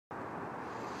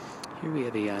Here we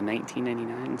have a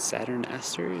 1999 Saturn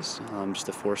S-Series, just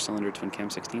a 4-cylinder twin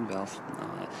cam 16 valve.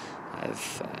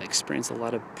 I've experienced a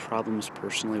lot of problems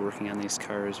personally working on these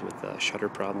cars with a shutter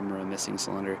problem or a missing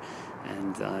cylinder,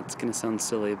 and it's going to sound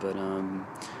silly, but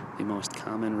the most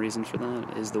common reason for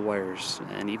that is the wires.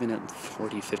 And even at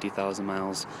 40, 50,000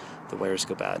 miles, the wires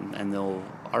go bad, and they'll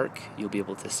arc. You'll be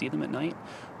able to see them at night.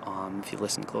 If you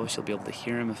listen close, you'll be able to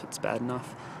hear them if it's bad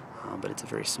enough, but it's a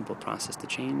very simple process to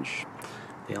change.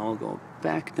 They all go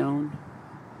back down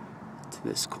to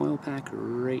this coil pack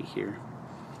right here.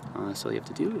 So all you have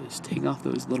to do is take off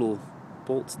those little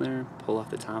bolts there, pull off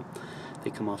the top.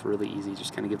 They come off really easy.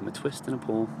 Just kind of give them a twist and a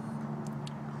pull.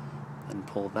 Then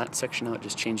pull that section out,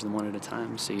 just change them one at a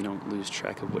time so you don't lose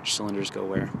track of which cylinders go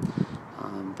where.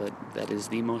 But that is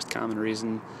the most common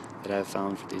reason that I've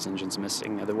found for these engines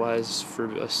missing. Otherwise, for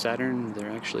a Saturn,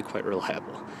 they're actually quite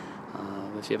reliable.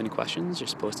 If you have any questions,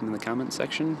 just post them in the comment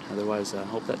section. Otherwise, I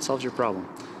hope that solves your problem.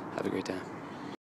 Have a great day.